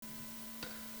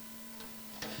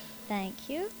Thank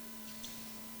you.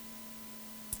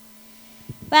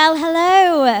 Well,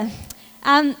 hello.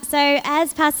 So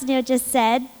as Pastor Neil just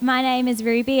said, my name is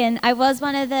Ruby, and I was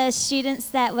one of the students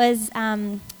that was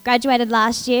graduated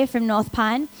last year from North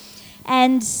Pine.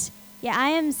 And yeah,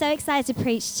 I am so excited to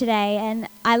preach today, and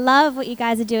I love what you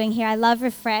guys are doing here. I love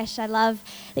Refresh. I love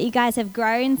that you guys have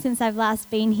grown since I've last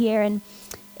been here, and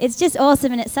it's just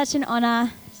awesome, and it's such an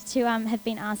honor to have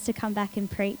been asked to come back and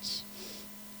preach.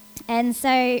 And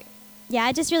so, yeah,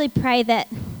 I just really pray that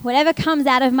whatever comes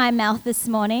out of my mouth this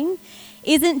morning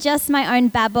isn't just my own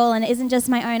babble and isn't just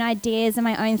my own ideas and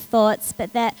my own thoughts,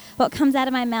 but that what comes out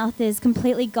of my mouth is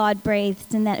completely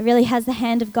God-breathed and that it really has the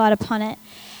hand of God upon it,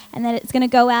 and that it's going to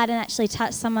go out and actually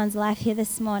touch someone's life here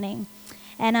this morning.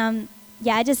 And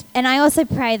I also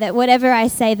pray that whatever I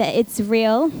say, that it's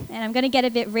real, and I'm going to get a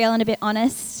bit real and a bit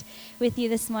honest with you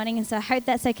this morning, and so I hope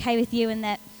that's okay with you, and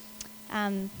that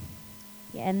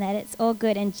and that it's all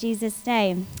good in Jesus'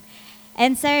 name.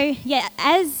 And so,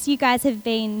 as you guys have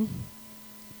been,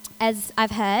 as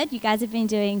I've heard, you guys have been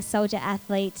doing Soldier,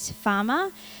 Athlete,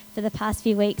 Farmer for the past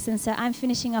few weeks, and so I'm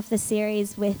finishing off the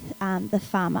series with the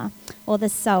farmer, or the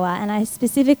sower, and I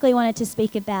specifically wanted to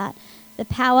speak about the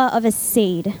power of a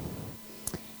seed.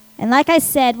 And like I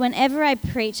said, whenever I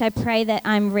preach, I pray that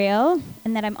I'm real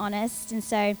and that I'm honest, and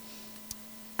so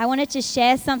I wanted to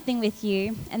share something with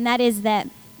you, and that is that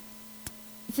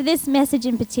for this message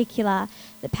in particular,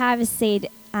 the power of a seed,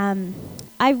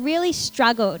 I really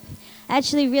struggled. I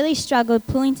actually really struggled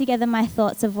pulling together my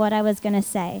thoughts of what I was going to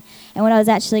say and what I was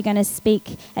actually going to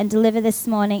speak and deliver this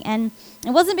morning. And it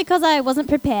wasn't because I wasn't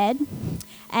prepared.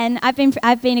 And I've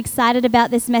been excited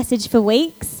about this message for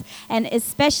weeks, and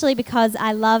especially because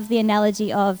I love the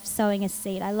analogy of sowing a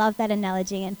seed. I love that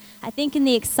analogy, and I think in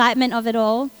the excitement of it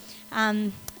all,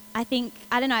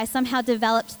 I somehow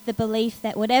developed the belief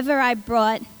that whatever I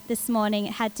brought this morning,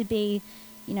 it had to be,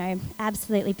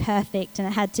 absolutely perfect, and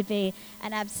it had to be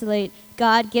an absolute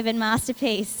God-given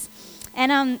masterpiece.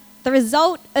 And the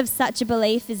result of such a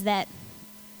belief is that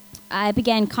I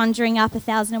began conjuring up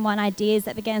 1,001 ideas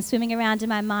that began swimming around in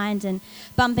my mind and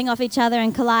bumping off each other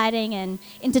and colliding and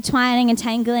intertwining and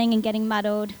tangling and getting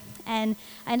muddled. And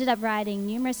I ended up writing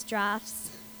numerous drafts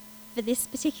for this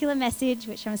particular message,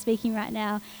 which I'm speaking right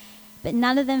now, but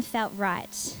none of them felt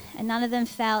right, and none of them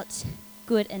felt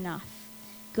good enough.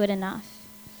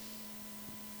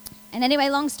 And anyway,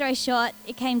 long story short,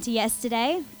 it came to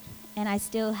yesterday, and I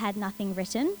still had nothing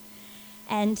written.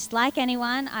 And like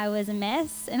anyone, I was a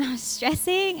mess, and I was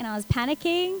stressing, and I was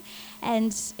panicking,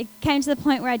 and it came to the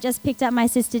point where I just picked up my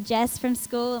sister Jess from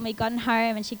school, and we'd gotten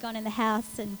home, and she'd gone in the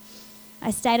house, and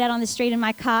I stayed out on the street in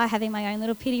my car having my own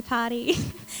little pity party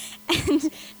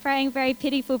and praying very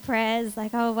pitiful prayers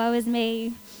like, oh, woe is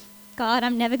me. God,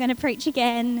 I'm never going to preach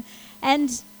again.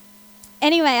 And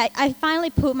anyway, I finally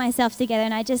pulled myself together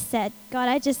and I just said, God,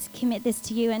 I just commit this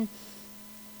to you. And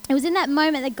it was in that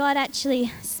moment that God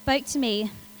actually spoke to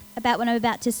me about what I'm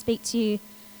about to speak to you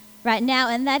right now.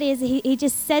 And that is, he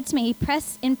just said to me, he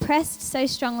impressed so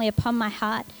strongly upon my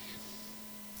heart.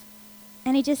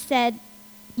 And he just said,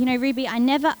 Ruby, I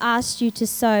never asked you to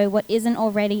sow what isn't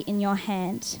already in your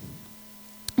hand.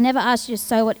 I never asked you to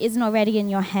sow what isn't already in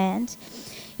your hand.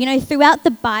 Throughout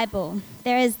the Bible,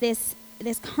 there is this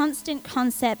constant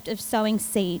concept of sowing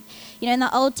seed. In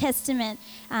the Old Testament,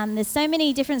 there's so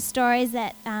many different stories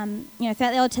that,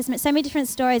 throughout the Old Testament, so many different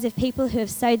stories of people who have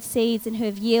sowed seeds and who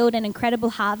have yielded an incredible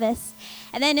harvest.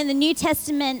 And then in the New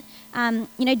Testament,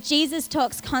 Jesus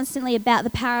talks constantly about the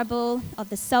parable of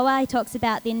the sower. He talks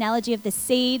about the analogy of the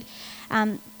seed,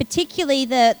 particularly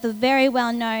the very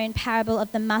well-known parable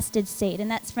of the mustard seed.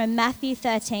 And that's from Matthew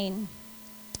 13:31.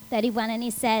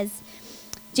 And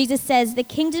Jesus says, the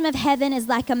kingdom of heaven is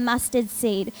like a mustard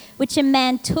seed, which a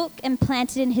man took and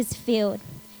planted in his field.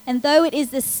 And though it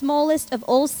is the smallest of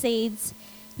all seeds,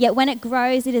 yet when it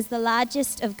grows, it is the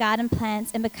largest of garden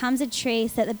plants and becomes a tree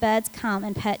so that the birds come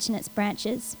and perch in its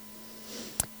branches.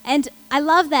 And I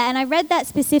love that, and I read that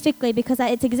specifically because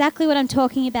it's exactly what I'm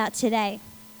talking about today.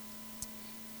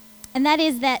 And that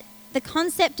is that the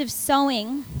concept of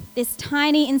sowing this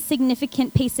tiny,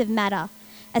 insignificant piece of matter,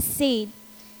 a seed,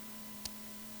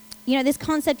 this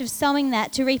concept of sowing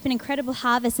that to reap an incredible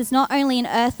harvest is not only an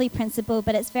earthly principle,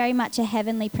 but it's very much a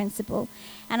heavenly principle.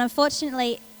 And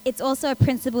unfortunately, it's also a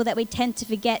principle that we tend to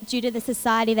forget due to the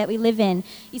society that we live in.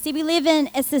 You see, we live in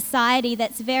a society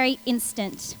that's very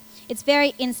instant. It's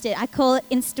very instant. I call it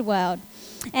Insta-world.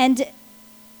 And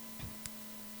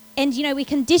we're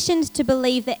conditioned to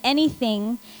believe that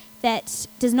anything that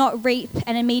does not reap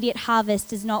an immediate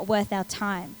harvest is not worth our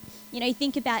time. You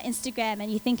think about Instagram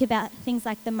and you think about things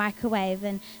like the microwave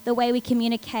and the way we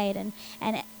communicate and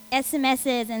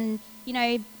SMSs and,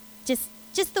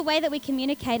 just the way that we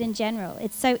communicate in general.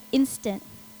 It's so instant.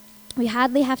 We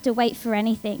hardly have to wait for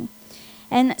anything.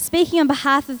 And speaking on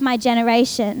behalf of my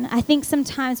generation, I think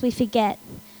sometimes we forget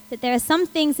that there are some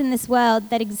things in this world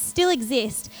that still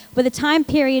exist where the time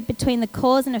period between the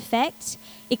cause and effect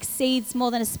exceeds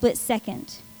more than a split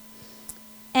second.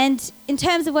 And in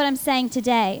terms of what I'm saying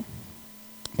today,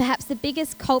 perhaps the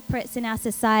biggest culprits in our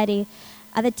society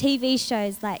are the TV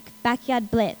shows like Backyard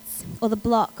Blitz or The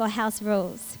Block or House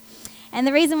Rules. And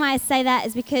the reason why I say that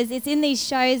is because it's in these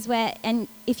shows where, and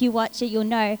if you watch it, you'll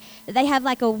know, that they have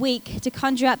like a week to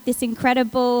conjure up this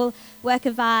incredible work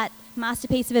of art,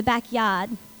 masterpiece of a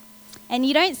backyard. And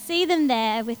you don't see them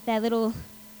there with their little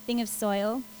thing of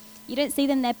soil. You don't see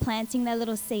them there planting their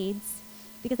little seeds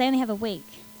because they only have a week.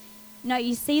 No,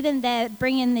 you see them there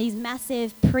bringing these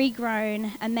massive,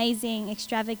 pre-grown, amazing,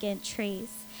 extravagant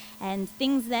trees and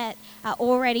things that are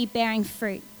already bearing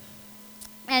fruit.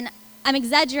 And I'm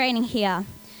exaggerating here,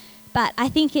 but I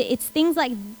think it's things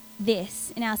like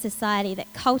this in our society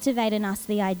that cultivate in us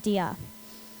the idea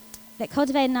that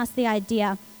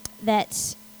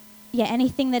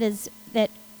anything that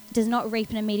does not reap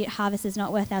an immediate harvest is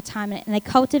not worth our time. And they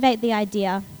cultivate the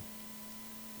idea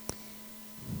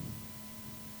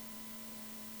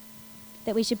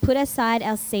that we should put aside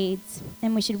our seeds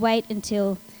and we should wait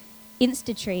until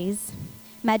insta-trees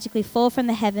magically fall from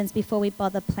the heavens before we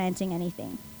bother planting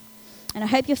anything. And I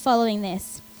hope you're following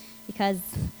this, because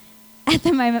at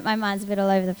the moment my mind's a bit all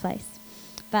over the place.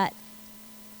 But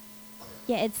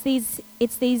yeah, it's these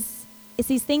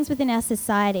things within our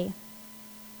society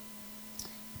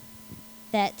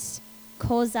that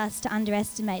cause us to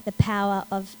underestimate the power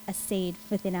of a seed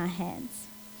within our hands.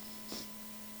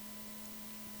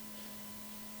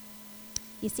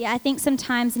 You see, I think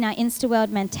sometimes in our Insta-world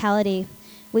mentality,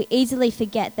 we easily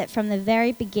forget that from the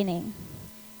very beginning,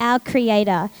 our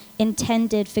Creator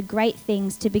intended for great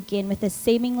things to begin with a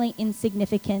seemingly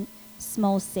insignificant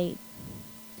small seed.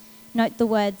 Note the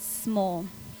word small,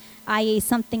 i.e.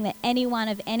 something that anyone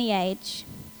of any age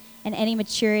and any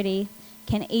maturity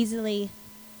can easily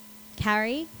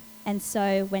carry and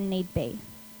sow when need be.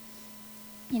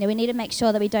 We need to make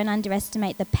sure that we don't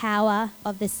underestimate the power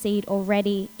of the seed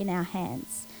already in our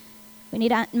hands. We need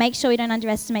to make sure we don't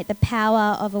underestimate the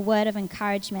power of a word of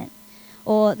encouragement,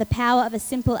 or the power of a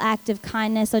simple act of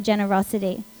kindness or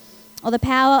generosity, or the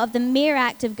power of the mere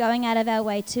act of going out of our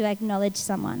way to acknowledge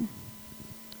someone,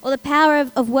 or the power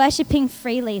of worshipping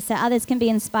freely so others can be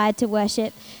inspired to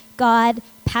worship God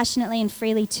passionately and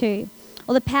freely too,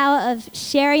 or the power of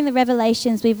sharing the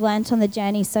revelations we've learnt on the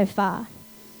journey so far,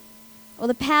 or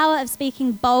the power of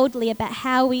speaking boldly about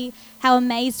how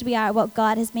amazed we are at what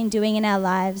God has been doing in our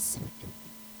lives.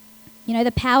 The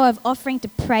power of offering to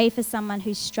pray for someone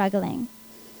who's struggling.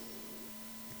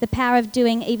 The power of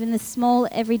doing even the small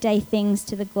everyday things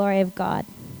to the glory of God.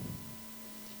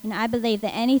 I believe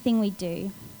that anything we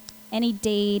do, any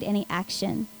deed, any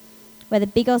action, whether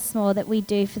big or small, that we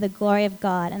do for the glory of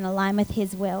God and align with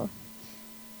His will,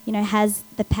 has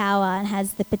the power and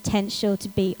has the potential to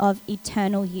be of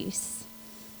eternal use.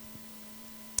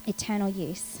 Eternal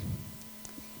use.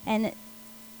 And,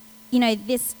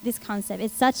 this concept,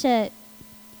 it's such a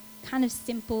kind of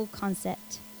simple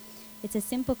concept. It's a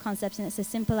simple concept and it's a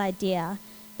simple idea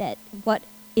that what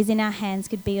is in our hands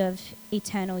could be of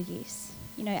eternal use.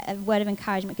 A word of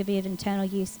encouragement could be of eternal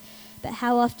use. But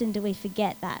how often do we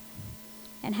forget that?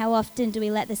 And how often do we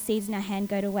let the seeds in our hand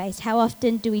go to waste? How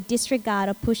often do we disregard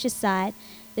or push aside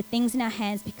the things in our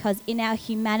hands because in our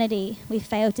humanity we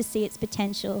fail to see its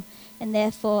potential and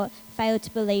therefore fail to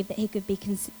believe that it could be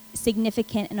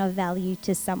significant and of value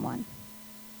to someone?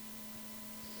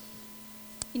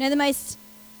 The most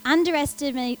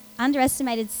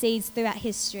underestimated seeds throughout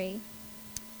history,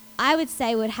 I would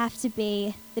say, would have to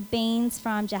be the beans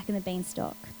from Jack and the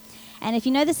Beanstalk. And if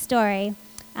you know the story,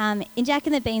 in Jack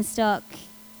and the Beanstalk,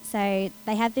 so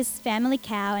they have this family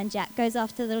cow and Jack goes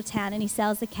off to the little town and he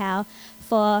sells the cow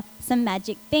for some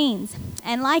magic beans.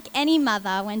 And like any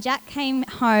mother, when Jack came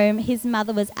home, his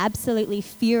mother was absolutely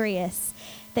furious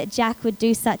that Jack would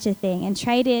do such a thing and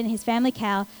trade in his family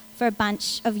cow for a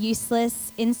bunch of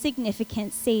useless,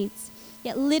 insignificant seeds.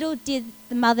 Yet little did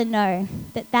the mother know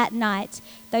that that night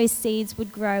those seeds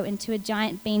would grow into a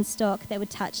giant beanstalk that would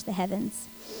touch the heavens.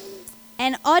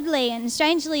 And oddly and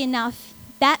strangely enough,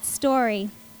 that story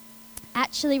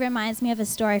actually reminds me of a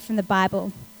story from the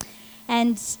Bible.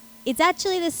 And it's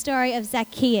actually the story of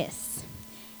Zacchaeus.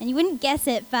 And you wouldn't guess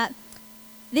it, but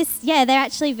they're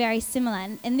actually very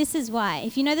similar. And this is why.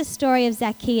 If you know the story of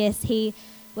Zacchaeus, he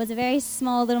was a very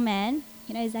small little man.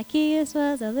 Zacchaeus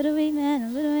was a little wee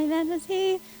man was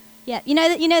he. Yeah, you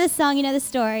know the song, you know the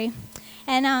story.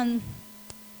 And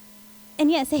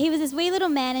yeah, so he was this wee little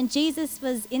man, and Jesus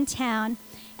was in town,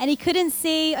 and he couldn't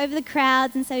see over the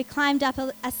crowds, and so he climbed up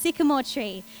a sycamore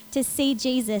tree to see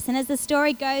Jesus. And as the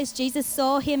story goes, Jesus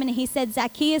saw him, and he said,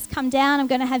 "Zacchaeus, come down. I'm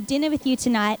going to have dinner with you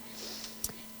tonight."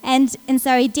 And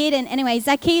so he did. And anyway,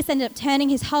 Zacchaeus ended up turning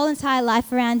his whole entire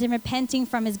life around and repenting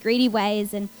from his greedy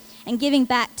ways and giving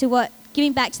back to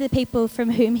the people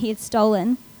from whom he had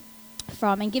stolen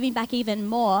from, and giving back even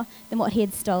more than what he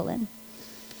had stolen.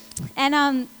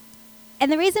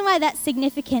 And the reason why that's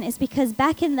significant is because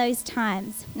back in those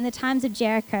times, in the times of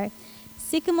Jericho,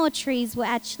 sycamore trees were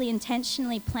actually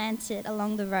intentionally planted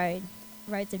along the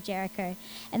roads of Jericho.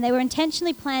 And they were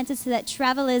intentionally planted so that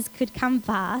travelers could come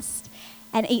past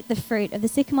and eat the fruit of the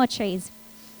sycamore trees.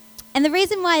 And the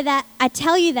reason why that I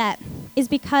tell you that is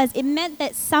because it meant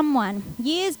that someone,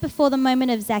 years before the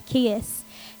moment of Zacchaeus,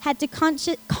 had to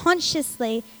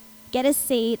consciously get a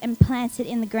seed and plant it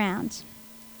in the ground.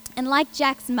 And like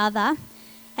Jack's mother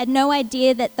had no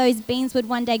idea that those beans would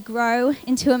one day grow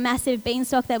into a massive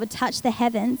beanstalk that would touch the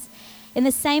heavens, in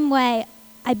the same way,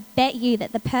 I bet you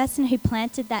that the person who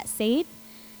planted that seed,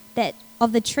 that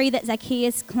of the tree that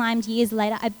Zacchaeus climbed years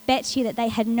later, I bet you that they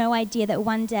had no idea that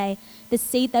one day the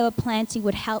seed they were planting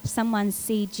would help someone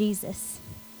see Jesus.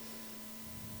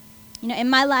 You know, in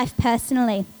my life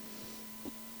personally,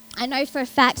 I know for a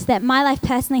fact that my life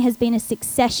personally has been a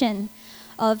succession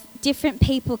of different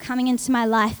people coming into my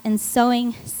life and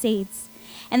sowing seeds.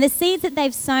 And the seeds that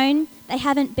they've sown, they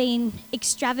haven't been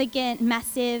extravagant,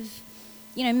 massive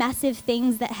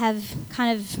things that have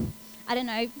kind of,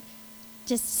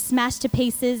 just smashed to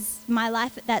pieces my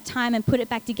life at that time and put it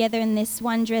back together in this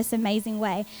wondrous, amazing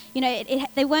way. You know,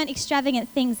 they weren't extravagant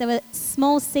things. They were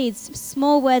small seeds,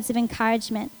 small words of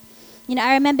encouragement. You know,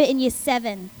 I remember in year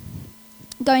 7,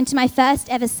 going to my first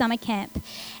ever summer camp.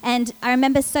 And I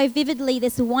remember so vividly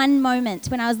this one moment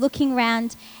when I was looking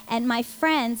around and my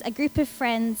friends, a group of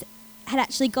friends, had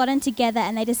actually gotten together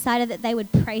and they decided that they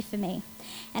would pray for me.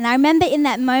 And I remember in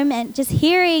that moment just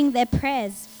hearing their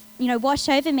prayers, you know, wash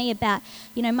over me about,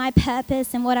 you know, my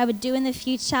purpose and what I would do in the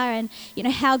future and, you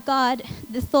know, how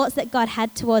the thoughts that God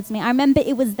had towards me. I remember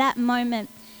it was that moment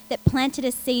that planted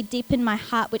a seed deep in my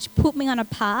heart, which put me on a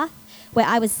path where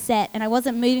I was set and I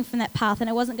wasn't moving from that path and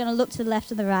I wasn't going to look to the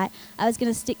left or the right. I was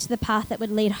going to stick to the path that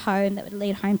would lead home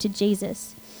to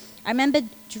Jesus. I remember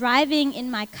driving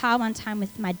in my car one time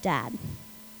with my dad,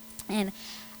 and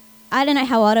I don't know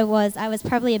how old I was. I was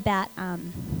probably about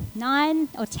 9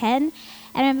 or 10.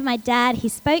 I remember my dad, he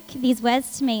spoke these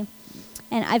words to me,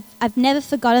 and I've never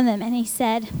forgotten them. And he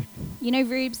said, you know,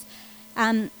 Rubes,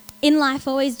 in life,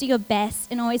 always do your best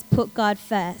and always put God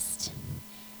first.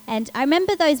 And I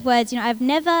remember those words, you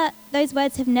know, those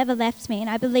words have never left me. And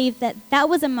I believe that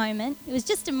was a moment. It was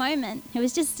just a moment. It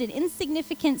was just an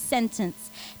insignificant sentence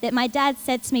that my dad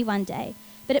said to me one day.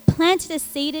 But it planted a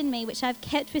seed in me, which I've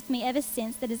kept with me ever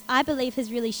since, that is, I believe, has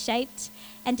really shaped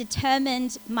and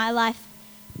determined my life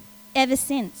ever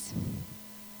since.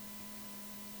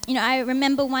 You know, I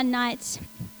remember one night,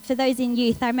 for those in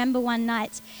youth, I remember one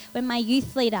night when my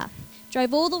youth leader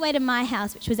drove all the way to my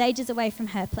house, which was ages away from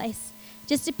her place,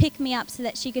 just to pick me up so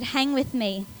that she could hang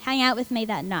out with me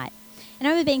that night. And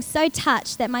I remember being so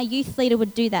touched that my youth leader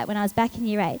would do that when I was back in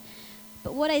year 8.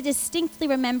 But what I distinctly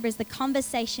remember is the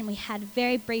conversation we had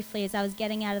very briefly as I was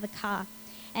getting out of the car.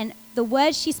 And the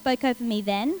words she spoke over me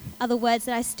then are the words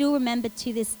that I still remember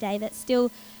to this day, that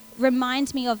still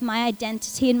remind me of my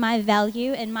identity and my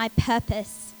value and my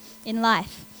purpose in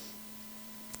life.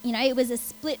 You know, it was a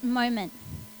split moment.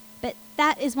 But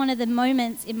that is one of the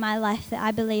moments in my life that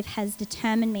I believe has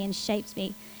determined me and shaped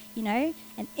me. You know,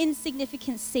 an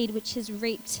insignificant seed which has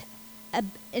reaped a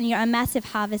massive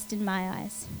harvest in my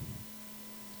eyes.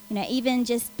 You know, even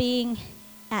just being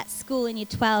at school in year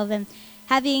 12 and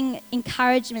having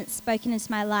encouragement spoken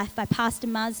into my life by Pastor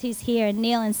Muzz, who's here, and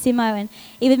Neil and Simo, and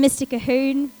even Mr.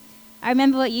 Cahoon. I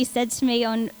remember what you said to me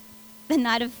on the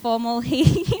night of formal.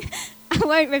 I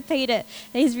won't repeat it.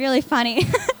 He's really funny.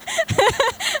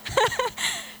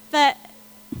 But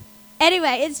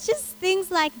anyway, it's just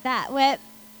things like that where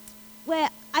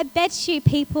I bet you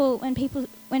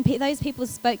when those people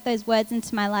spoke those words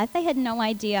into my life, they had no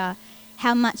idea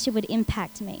how much it would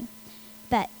impact me.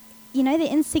 But, you know,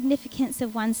 the insignificance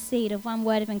of one seed, of one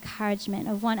word of encouragement,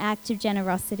 of one act of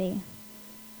generosity,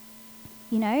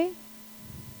 you know,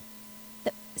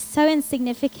 so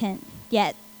insignificant,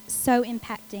 yet so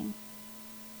impacting.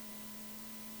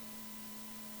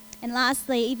 And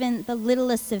lastly, even the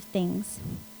littlest of things.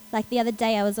 Like the other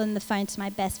day, I was on the phone to my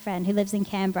best friend who lives in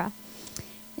Canberra.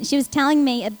 And she was telling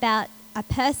me about a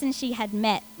person she had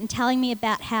met and telling me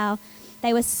about how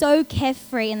they were so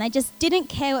carefree and they just didn't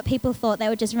care what people thought. They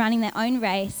were just running their own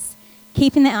race,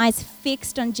 keeping their eyes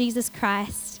fixed on Jesus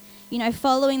Christ,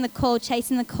 following the call,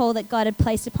 chasing the call that God had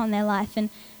placed upon their life. And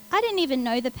I didn't even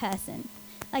know the person.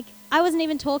 I wasn't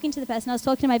even talking to the person. I was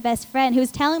talking to my best friend who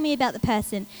was telling me about the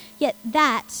person. Yet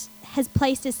that has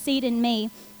placed a seed in me,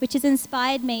 which has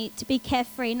inspired me to be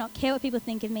carefree, not care what people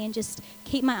think of me, and just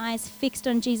keep my eyes fixed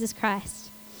on Jesus Christ.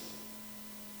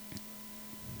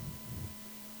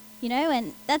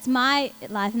 And that's my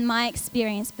life and my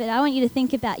experience, but I want you to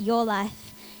think about your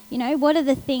life. What are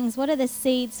the things, what are the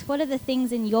seeds, what are the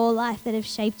things in your life that have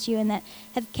shaped you and that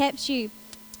have kept you,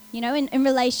 in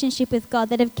relationship with God,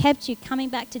 that have kept you coming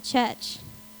back to church,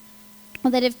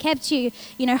 or that have kept you,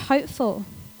 hopeful.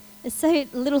 There's so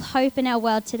little hope in our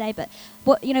world today, but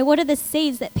what are the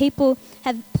seeds that people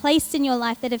have placed in your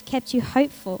life that have kept you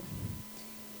hopeful?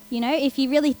 If you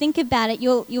really think about it,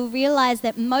 you'll realize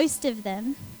that most of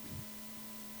them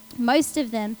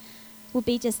will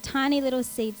be just tiny little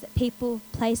seeds that people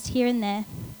placed here and there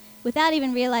without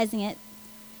even realizing it,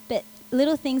 but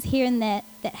little things here and there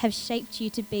that have shaped you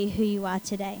to be who you are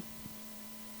today.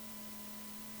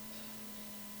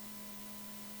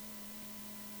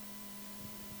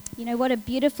 What a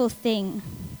beautiful thing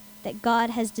that God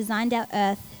has designed our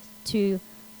earth to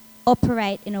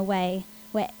operate in a way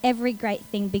where every great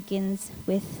thing begins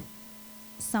with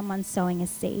someone sowing a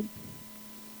seed.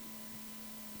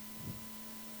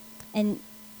 And,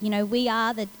 we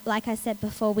are like I said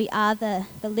before, we are the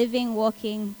living,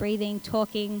 walking, breathing,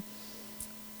 talking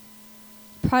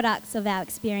products of our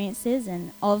experiences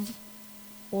and of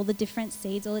all the different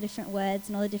seeds, all the different words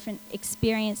and all the different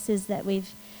experiences that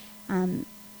we've,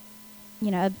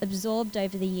 absorbed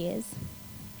over the years.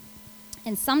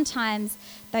 And sometimes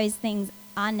those things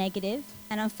are negative,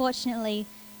 and unfortunately,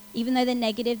 even though they're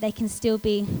negative, they can still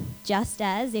be just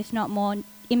as, if not more,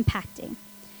 impacting.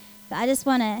 But I just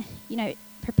want to,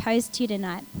 propose to you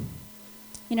tonight,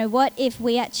 what if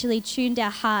we actually tuned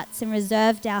our hearts and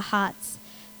reserved our hearts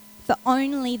for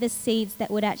only the seeds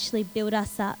that would actually build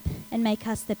us up and make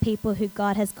us the people who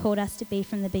God has called us to be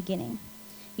from the beginning?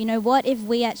 What if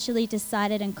we actually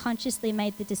decided and consciously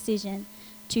made the decision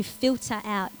to filter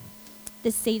out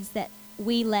the seeds that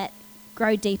we let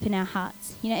grow deep in our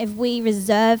hearts? If we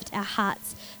reserved our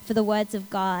hearts for the words of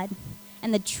God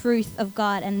and the truth of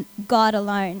God and God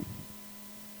alone.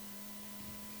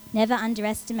 Never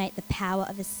underestimate the power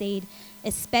of a seed,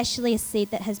 especially a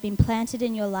seed that has been planted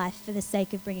in your life for the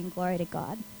sake of bringing glory to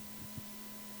God.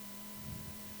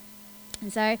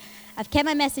 And so I've kept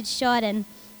my message short, and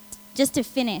just to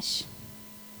finish,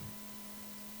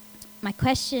 my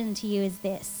question to you is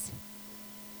this.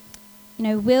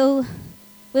 Will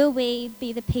we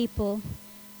be the people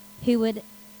who would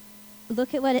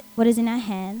look at what is in our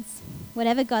hands,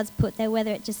 whatever God's put there,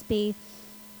 whether it just be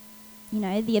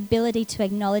the ability to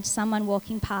acknowledge someone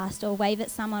walking past, or wave at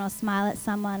someone, or smile at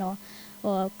someone,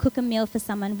 or cook a meal for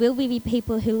someone? Will we be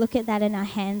people who look at that in our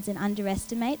hands and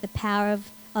underestimate the power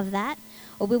of that?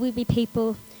 Or will we be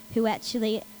people who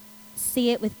actually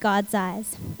see it with God's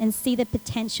eyes and see the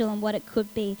potential and what it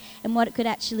could be and what it could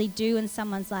actually do in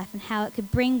someone's life and how it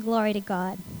could bring glory to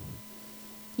God?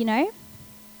 Will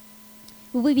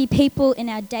we be people in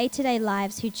our day-to-day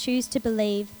lives who choose to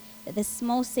believe that the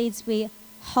small seeds we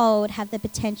hold have the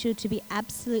potential to be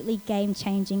absolutely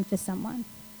game-changing for someone?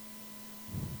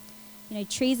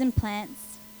 Trees and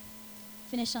plants,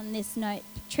 finish on this note,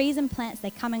 trees and plants,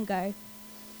 they come and go.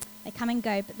 They come and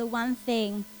go, but the one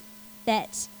thing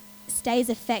that stays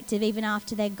effective even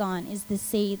after they're gone is the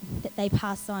seed that they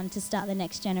pass on to start the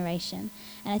next generation.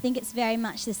 And I think it's very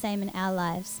much the same in our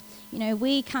lives.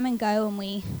 We come and go and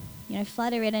we,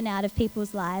 flutter in and out of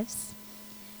people's lives.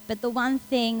 But the one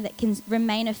thing that can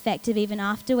remain effective even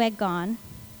after we're gone,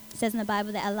 it says in the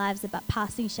Bible that our lives are but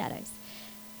passing shadows.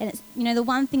 And it's, the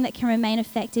one thing that can remain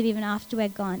effective even after we're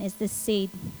gone is the seed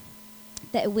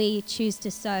that we choose to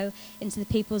sow into the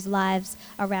people's lives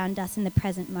around us in the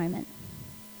present moment.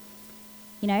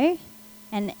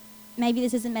 And maybe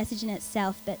this is a message in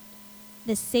itself, but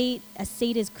a seed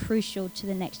is crucial to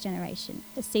the next generation.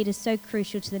 A seed is so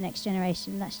crucial to the next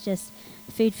generation. That's just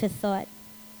food for thought.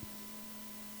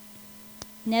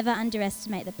 Never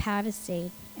underestimate the power of a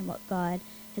seed and what God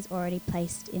has already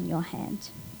placed in your hand.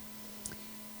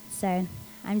 So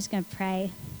I'm just going to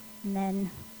pray and then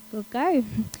we'll go.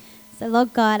 So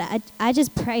Lord God, I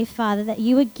just pray, Father, that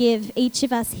you would give each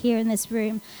of us here in this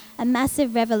room a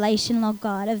massive revelation, Lord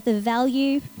God, of the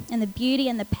value and the beauty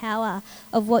and the power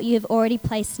of what you have already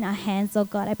placed in our hands, Lord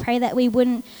God. I pray that we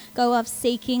wouldn't go off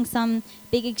seeking some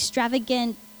big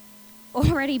extravagant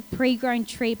already pre-grown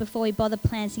tree before we bother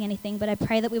planting anything, but I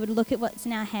pray that we would look at what's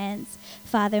in our hands,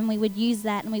 Father, and we would use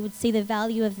that and we would see the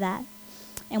value of that.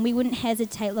 And we wouldn't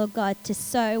hesitate, Lord God, to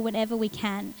sow whenever we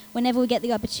can. Whenever we get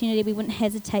the opportunity, we wouldn't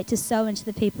hesitate to sow into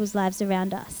the people's lives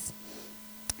around us.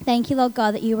 Thank you, Lord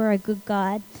God, that you are a good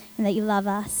God and that you love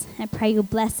us. I pray you'll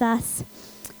bless us.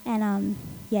 And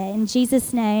in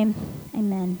Jesus' name,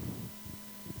 amen.